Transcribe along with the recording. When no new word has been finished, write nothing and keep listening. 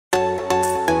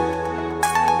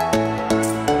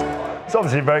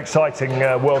obviously a very exciting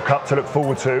World Cup to look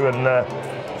forward to,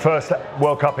 and first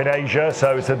World Cup in Asia,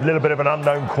 so it's a little bit of an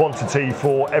unknown quantity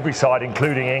for every side,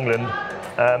 including England.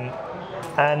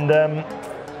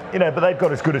 You know, but they've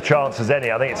got as good a chance as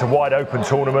any. I think it's a wide open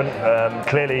tournament.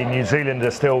 Clearly, New Zealand are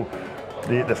still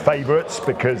the favourites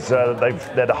because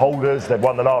they're the holders. They've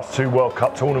won the last 2 World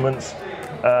Cup tournaments.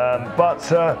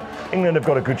 But England have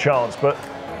got a good chance. But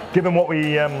given what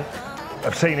we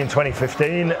have seen in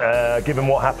 2015, given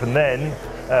what happened then,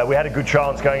 we had a good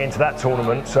chance going into that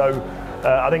tournament. So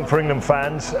I think for England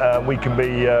fans, we can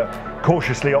be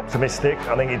cautiously optimistic.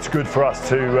 I think it's good for us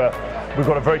to. We've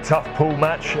got a very tough pool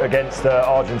match against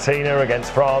Argentina,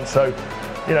 against France. So,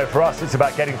 you know, for us, it's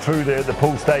about getting through the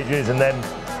pool stages, and then,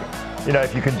 you know,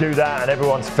 if you can do that and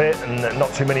everyone's fit and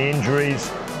not too many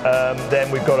injuries, then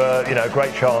we've got a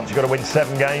great chance. You've got to win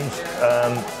 7 games,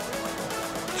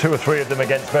 2 or 3 of them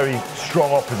against very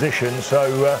strong opposition.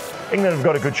 So England have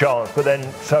got a good chance, but then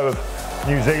so have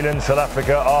New Zealand, South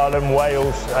Africa, Ireland,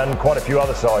 Wales, and quite a few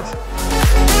other sides.